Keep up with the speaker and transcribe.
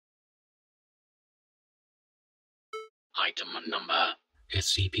Item number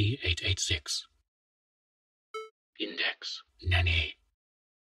SCP-886. Index Nanny.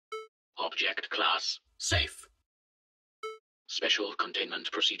 Object class Safe. Special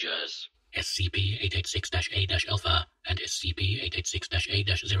containment procedures SCP-886-A-Alpha and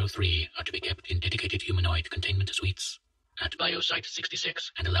SCP-886-A-03 are to be kept in dedicated humanoid containment suites at Biosite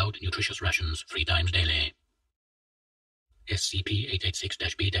 66 and allowed nutritious rations 3 times daily.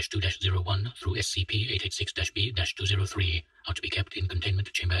 SCP-886-B-2-01 through SCP-886-B-203 are to be kept in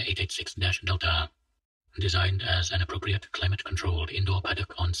Containment Chamber 886-Delta, designed as an appropriate climate-controlled indoor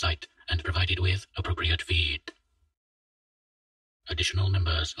paddock on site and provided with appropriate feed. Additional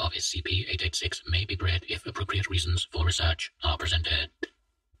members of SCP-886 may be bred if appropriate reasons for research are presented.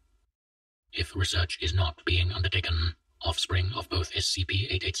 If research is not being undertaken, offspring of both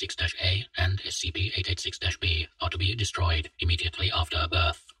SCP-886-A and SCP-886-B are to be destroyed immediately after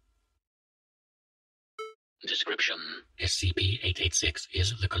birth. Description: SCP-886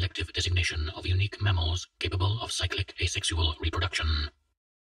 is the collective designation of unique mammals capable of cyclic asexual reproduction.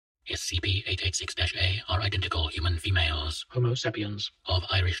 SCP-886-A are identical human females, Homo sapiens, of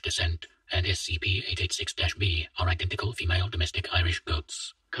Irish descent, and SCP-886-B are identical female domestic Irish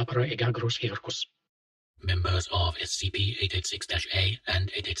goats, Capra egagros hircus. Members of SCP-886-A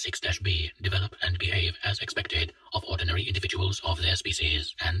and 886-B develop and behave as expected of ordinary individuals of their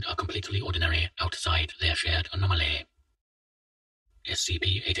species and are completely ordinary outside their shared anomaly.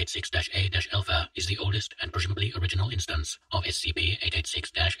 SCP-886-A-Alpha is the oldest and presumably original instance of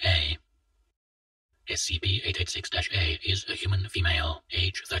SCP-886-A. SCP-886-A is a human female,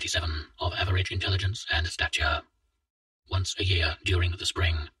 age 37, of average intelligence and stature. Once a year during the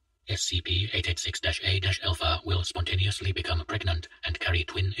spring, SCP-886-A-Alpha will spontaneously become pregnant and carry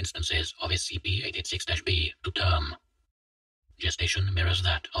twin instances of SCP-886-B to term. Gestation mirrors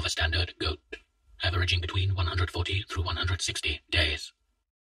that of a standard goat, averaging between 140 through 160 days.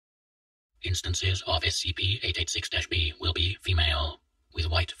 Instances of SCP-886-B will be female, with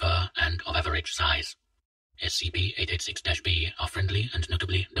white fur and of average size. SCP-886-B are friendly and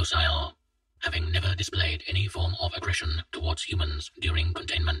notably docile, having never displayed any form of aggression towards humans during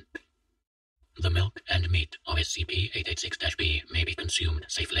containment. The milk and meat of SCP-886-B may be consumed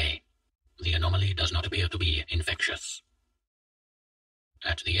safely. The anomaly does not appear to be infectious.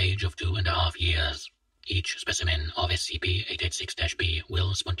 At the age of 2.5 years, each specimen of SCP-886-B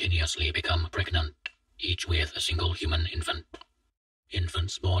will spontaneously become pregnant, each with a single human infant.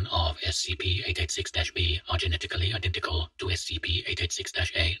 Infants born of SCP-886-B are genetically identical to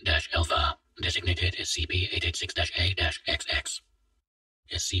SCP-886-A-Alpha, designated SCP-886-A-XX.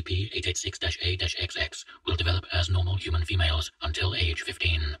 SCP-886-A-XX will develop as normal human females until age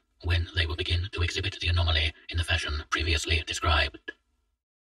 15, when they will begin to exhibit the anomaly in the fashion previously described.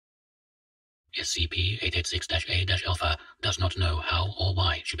 SCP-886-A-Alpha does not know how or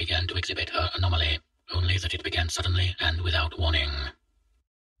why she began to exhibit her anomaly, only that it began suddenly and without warning.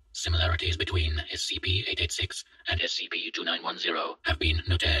 Similarities between SCP-886 and SCP-2910 have been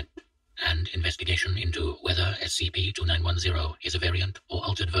noted, and investigation into whether SCP-2910 is a variant or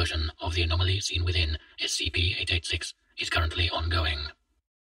altered version of the anomaly seen within SCP-886 is currently ongoing.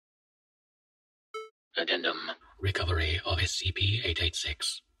 Addendum: Recovery of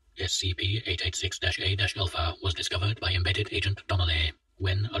SCP-886. SCP-886-A-Alpha was discovered by Embedded Agent Donnelly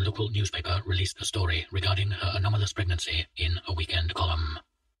when a local newspaper released a story regarding her anomalous pregnancy in a weekend column.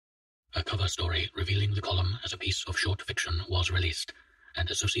 A cover story revealing the column as a piece of short fiction was released, and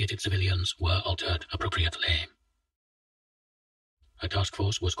associated civilians were altered appropriately. A task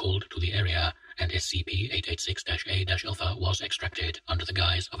force was called to the area, and SCP-886-A-Alpha was extracted under the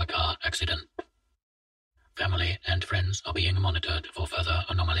guise of a car accident. Family and friends are being monitored for further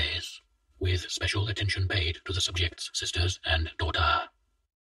anomalies, with special attention paid to the subject's sisters and daughter.